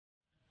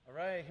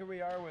right, here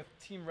we are with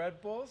Team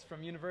Red Bulls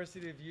from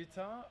University of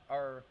Utah,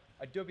 our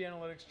Adobe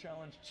Analytics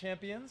Challenge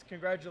champions.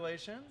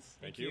 Congratulations.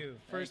 Thank you.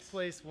 First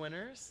place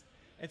winners.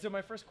 And so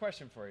my first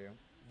question for you,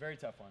 very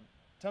tough one.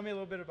 Tell me a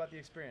little bit about the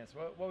experience.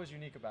 What was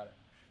unique about it?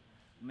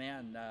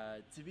 Man,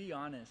 to be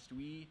honest,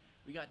 we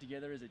got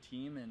together as a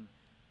team and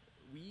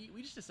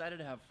we just decided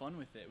to have fun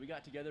with it. We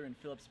got together in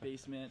Philip's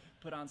basement,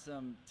 put on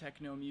some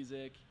techno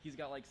music. He's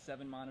got like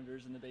 7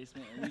 monitors in the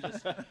basement, and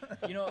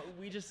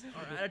we just,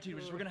 our attitude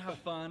was just, we're gonna have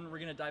fun. We're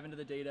gonna dive into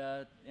the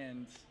data,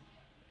 and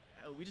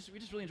we just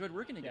really enjoyed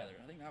working together.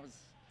 I think that was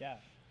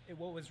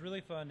What was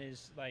really fun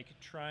is like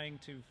trying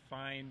to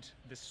find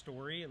the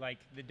story. Like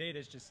the data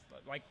is just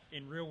like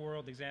in real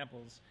world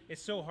examples.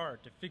 It's so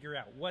hard to figure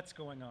out what's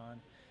going on.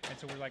 And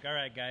so we're like, all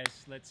right,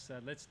 guys,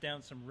 let's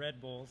down some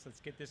Red Bulls. Let's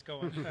get this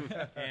going.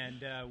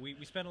 And we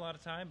spent a lot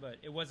of time, but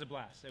it was a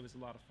blast. It was a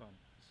lot of fun.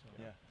 So.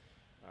 Yeah.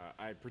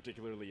 I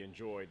particularly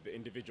enjoyed the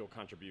individual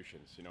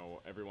contributions. You know,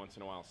 every once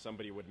in a while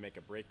somebody would make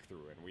a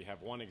breakthrough, and we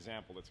have one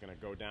example that's going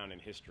to go down in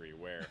history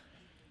where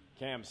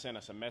Cam sent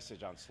us a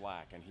message on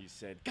Slack, and he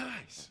said,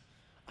 "Guys,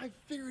 I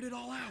figured it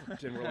all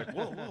out." And we're like,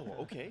 whoa,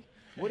 okay,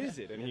 what is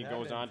it? And he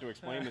goes on to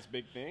explain this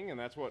big thing, and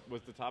that's what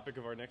was the topic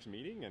of our next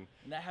meeting. And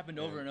that happened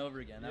over and over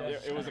again.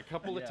 It was a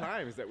couple of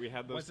times that we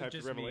had those types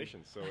of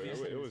revelations. So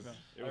it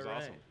was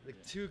awesome.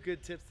 Like 2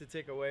 good tips to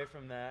take away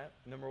from that.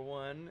 Number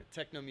 1,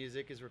 techno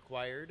music is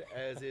required,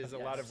 as is a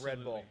lot of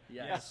Red Bull.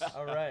 Yes.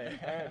 All right,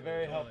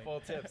 very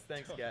helpful tips.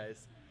 Thanks,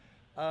 guys.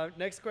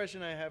 Next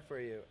question I have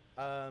for you.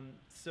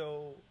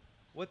 So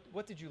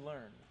what did you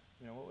learn?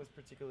 You know, what was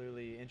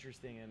particularly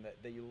interesting in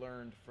that you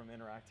learned from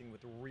interacting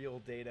with real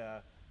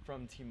data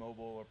from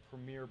T-Mobile, a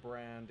premier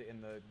brand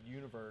in the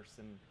universe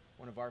and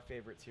one of our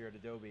favorites here at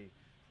Adobe?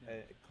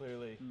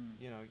 Clearly,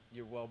 you know,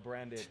 you're well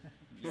branded.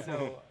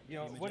 So, you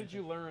know, what did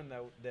you learn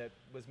that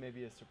was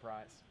maybe a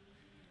surprise?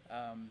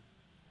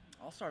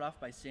 I'll start off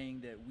by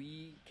saying that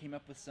we came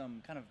up with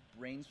some kind of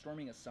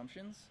brainstorming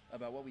assumptions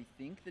about what we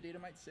think the data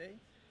might say.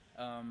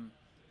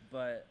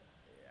 But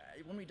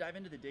when we dive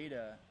into the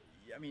data,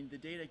 I mean, the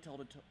data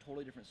told a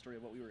totally different story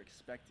of what we were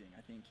expecting.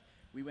 I think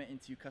we went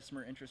into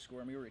customer interest score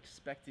and we were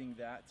expecting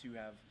that to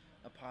have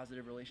a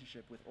positive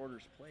relationship with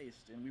orders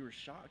placed, and we were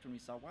shocked when we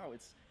saw, wow,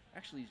 it's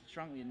actually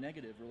strongly a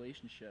negative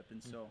relationship.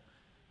 And so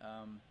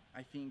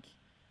I think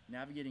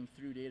navigating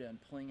through data and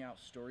pulling out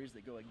stories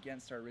that go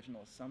against our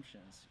original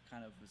assumptions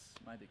kind of was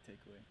my big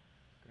takeaway.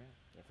 Great.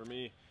 Yeah, for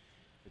me,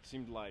 it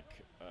seemed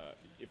like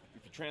if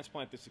you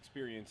transplant this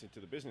experience into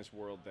the business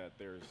world, that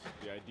there's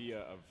the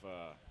idea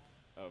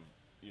of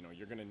you know,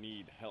 you're going to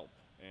need help.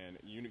 And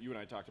you and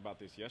I talked about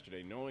this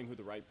yesterday. Knowing who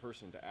the right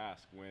person to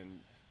ask when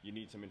you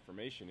need some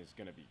information is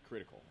going to be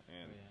critical.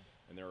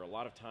 And there are a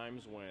lot of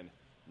times when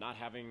not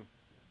having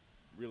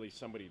really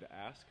somebody to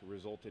ask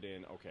resulted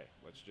in, okay,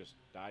 let's just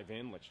dive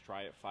in. Let's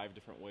try it 5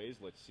 different ways.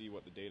 Let's see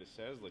what the data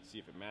says. Let's see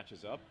if it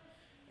matches up.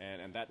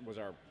 And that was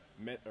our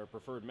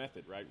preferred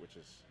method, right? Which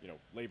is, you know,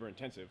 labor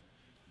intensive.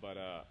 But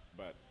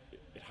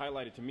it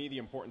highlighted to me the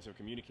importance of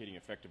communicating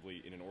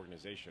effectively in an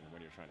organization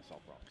when you're trying to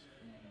solve problems.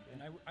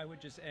 And I would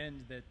just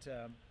end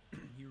that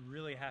you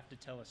really have to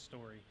tell a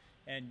story.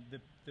 And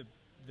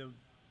the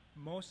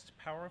most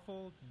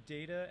powerful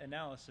data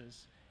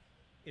analysis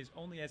is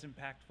only as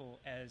impactful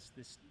as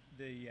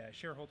the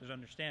shareholders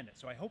understand it.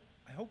 So I hope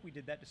we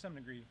did that to some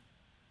degree,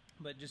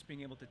 but just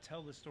being able to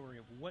tell the story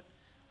of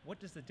what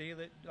does the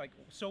data, like,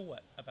 so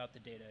what about the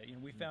data? You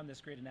know, we found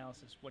this great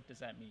analysis. What does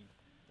that mean?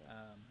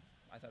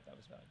 I thought that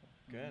was valuable.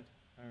 Good.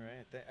 All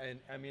right. And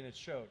I mean, it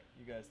showed.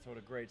 You guys told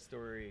a great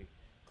story.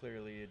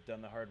 Clearly, you'd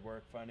done the hard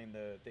work finding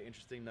the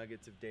interesting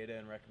nuggets of data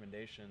and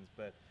recommendations.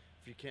 But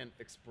if you can't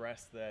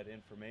express that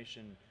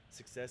information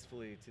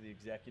successfully to the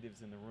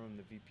executives in the room,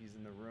 the VPs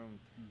in the room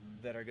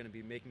that are going to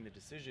be making the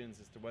decisions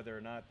as to whether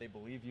or not they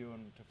believe you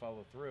and to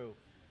follow through,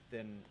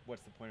 then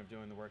what's the point of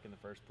doing the work in the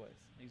first place?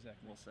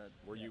 Exactly. Well said.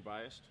 Were you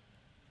biased?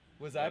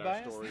 Was I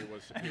biased? Our story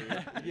was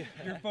superior.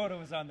 Your photo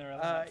was on there a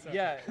lot. So.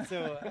 Yeah,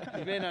 so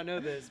you may not know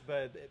this,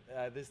 but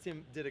this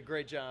team did a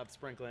great job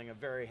sprinkling a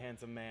very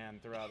handsome man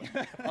throughout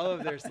all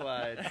of their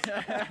slides.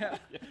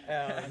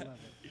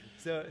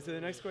 So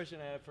the next question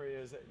I have for you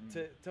is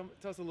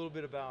tell us a little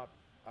bit about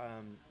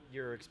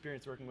your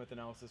experience working with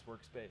Analysis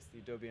Workspace, the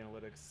Adobe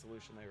Analytics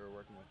solution that you were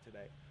working with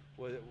today.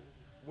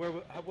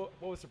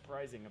 What was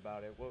surprising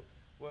about it?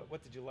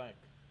 What did you like?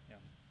 Yeah.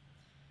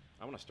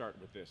 I want to start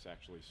with this,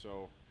 actually.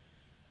 So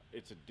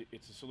it's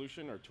a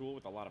solution or tool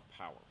with a lot of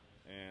power.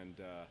 And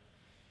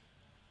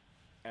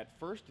at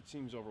first it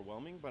seems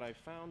overwhelming, but I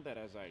found that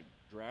as I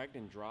dragged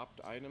and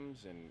dropped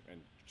items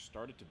and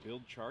started to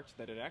build charts,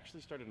 that it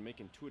actually started to make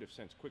intuitive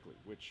sense quickly,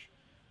 which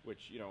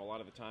you know, a lot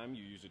of the time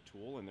you use a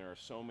tool and there are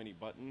so many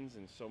buttons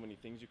and so many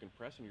things you can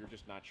press and you're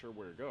just not sure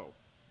where to go.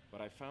 But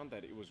I found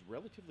that it was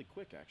relatively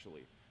quick,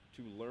 actually,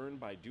 to learn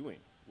by doing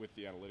with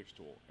the analytics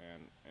tool.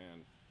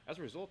 And as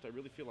a result, I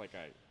really feel like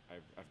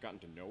I've gotten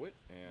to know it,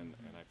 and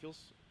I feel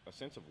a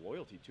sense of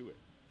loyalty to it.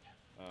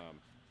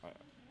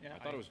 I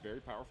thought it was very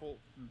powerful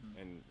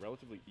and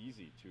relatively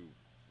easy to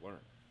learn.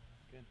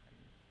 Good.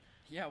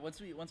 Yeah,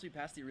 once we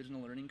passed the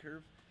original learning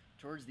curve,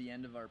 towards the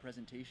end of our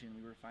presentation,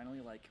 we were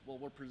finally like, well,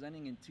 we're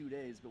presenting in 2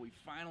 days, but we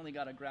finally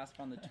got a grasp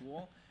on the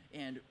tool,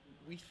 and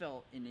we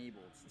felt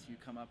enabled to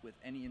come up with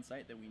any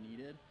insight that we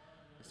needed.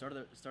 The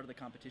start of the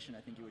competition,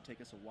 I think it would take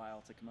us a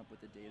while to come up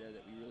with the data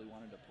that we really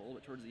wanted to pull,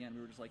 but towards the end,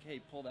 we were just like, hey,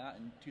 pull that,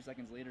 and 2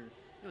 seconds later,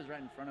 it was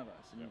right in front of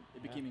us, and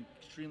it became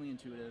extremely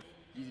intuitive,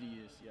 easy to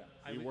use. Yeah.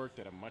 We worked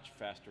at a much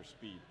faster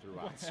speed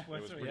throughout. It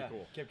was pretty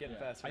cool. Kept getting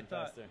faster and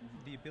faster.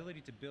 The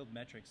ability to build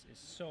metrics is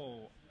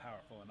so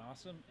powerful and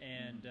awesome,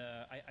 and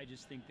I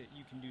just think that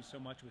you can do so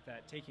much with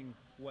that, taking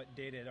what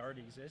data that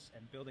already exists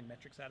and building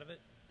metrics out of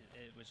it.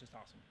 It was just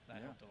awesome.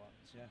 That helped a lot.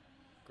 Yeah,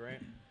 great.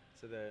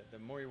 So the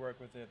more you work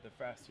with it, the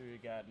faster you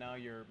got. Now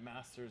you're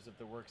masters of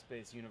the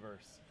workspace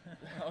universe.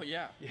 Oh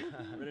yeah.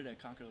 Ready to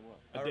conquer the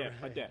world.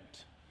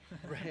 Adept.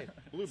 Right.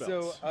 Blue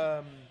belts.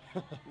 So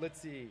let's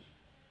see.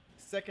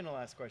 Second to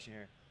last question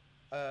here.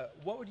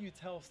 What would you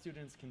tell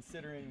students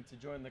considering to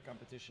join the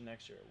competition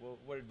next year?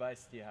 What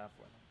advice do you have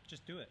for them?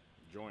 Just do it.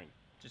 Join.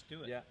 Just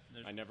do it. Yeah.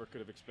 I never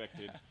could have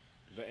expected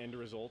the end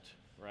result,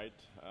 right?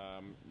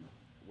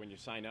 When you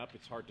sign up,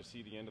 it's hard to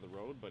see the end of the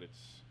road, but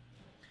it's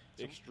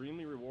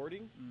extremely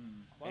rewarding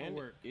A lot and of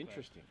work,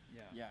 interesting.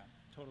 Yeah.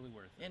 Totally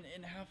worth it.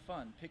 And have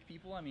fun. Pick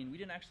people. I mean, we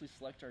didn't actually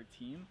select our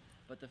team,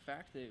 but the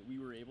fact that we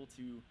were able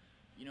to,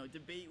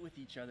 debate with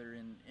each other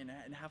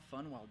and have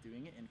fun while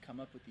doing it and come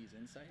up with these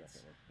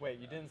insights. Wait,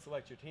 you didn't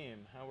select your team.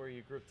 How were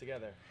you grouped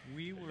together?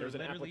 We were There's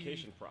an literally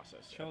application process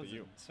at the chosen.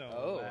 U. So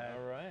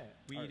all right.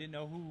 we didn't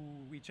know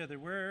who each other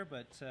were,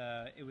 but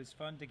it was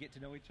fun to get to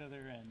know each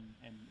other,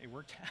 and it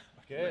worked out.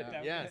 Good. Worked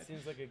out Yeah, good. it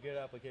seems like a good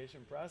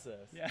application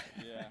process. Yeah.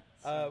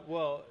 Yeah.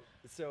 Well,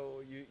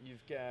 so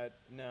you've got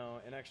now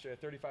an extra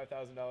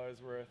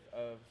 $35,000 worth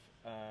of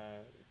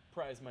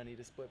prize money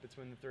to split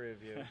between the three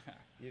of you.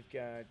 You've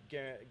got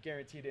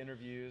guaranteed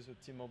interviews with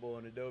T-Mobile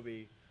and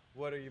Adobe.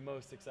 What are you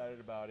most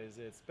excited about? Is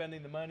it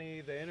spending the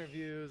money, the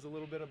interviews, a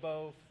little bit of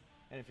both?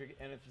 And if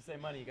you say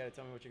money, you got to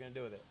tell me what you're going to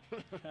do with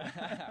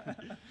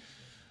it.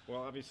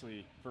 Well,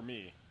 obviously, for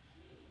me,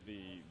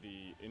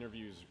 the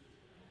interviews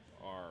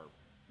are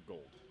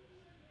gold.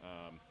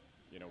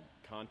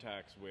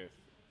 Contacts with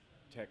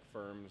tech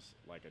firms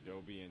like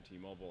Adobe and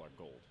T-Mobile are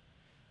gold.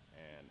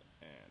 And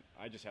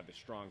I just have this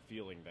strong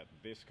feeling that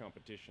this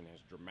competition has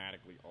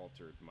dramatically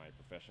altered my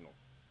professional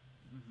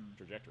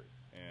trajectory,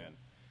 and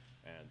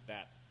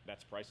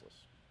that's priceless.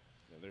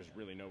 There's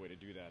really no way to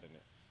do that, and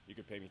you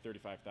could pay me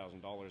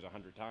 $35,000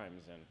 100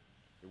 times, and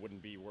it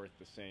wouldn't be worth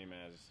the same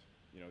as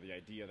the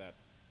idea that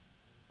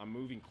I'm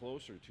moving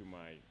closer to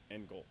my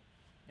end goal.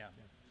 Yeah.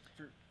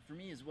 For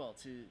me as well,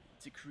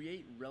 to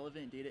create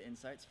relevant data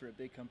insights for a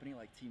big company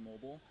like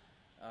T-Mobile,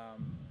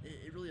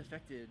 it really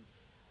affected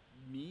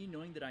me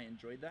knowing that I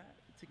enjoyed that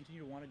to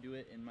continue to want to do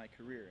it in my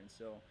career. And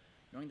so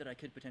knowing that I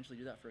could potentially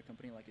do that for a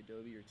company like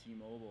Adobe or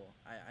T-Mobile,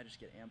 I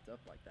just get amped up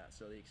like that.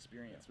 So the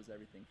experience was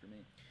everything for me.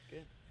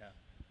 Good. Yeah.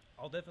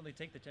 I'll definitely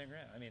take the 10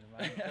 grand. I mean,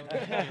 don't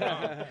get me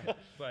wrong.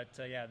 But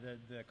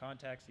the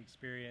contacts, the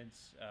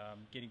experience,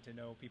 getting to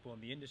know people in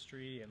the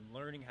industry and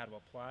learning how to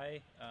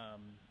apply,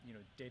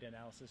 data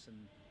analysis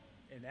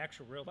in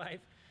actual real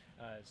life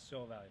is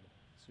so valuable.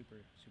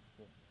 Super, super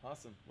cool.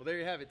 Awesome. Well, there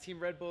you have it. Team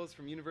Red Bulls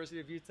from University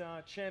of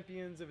Utah,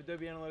 champions of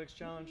Adobe Analytics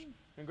Challenge.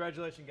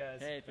 Congratulations, guys.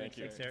 Hey, Thank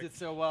you. Thanks, Eric. You did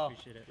so well.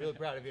 Appreciate it. Really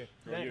proud of you.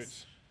 Go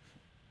Thanks.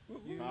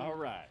 Utes. All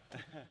right.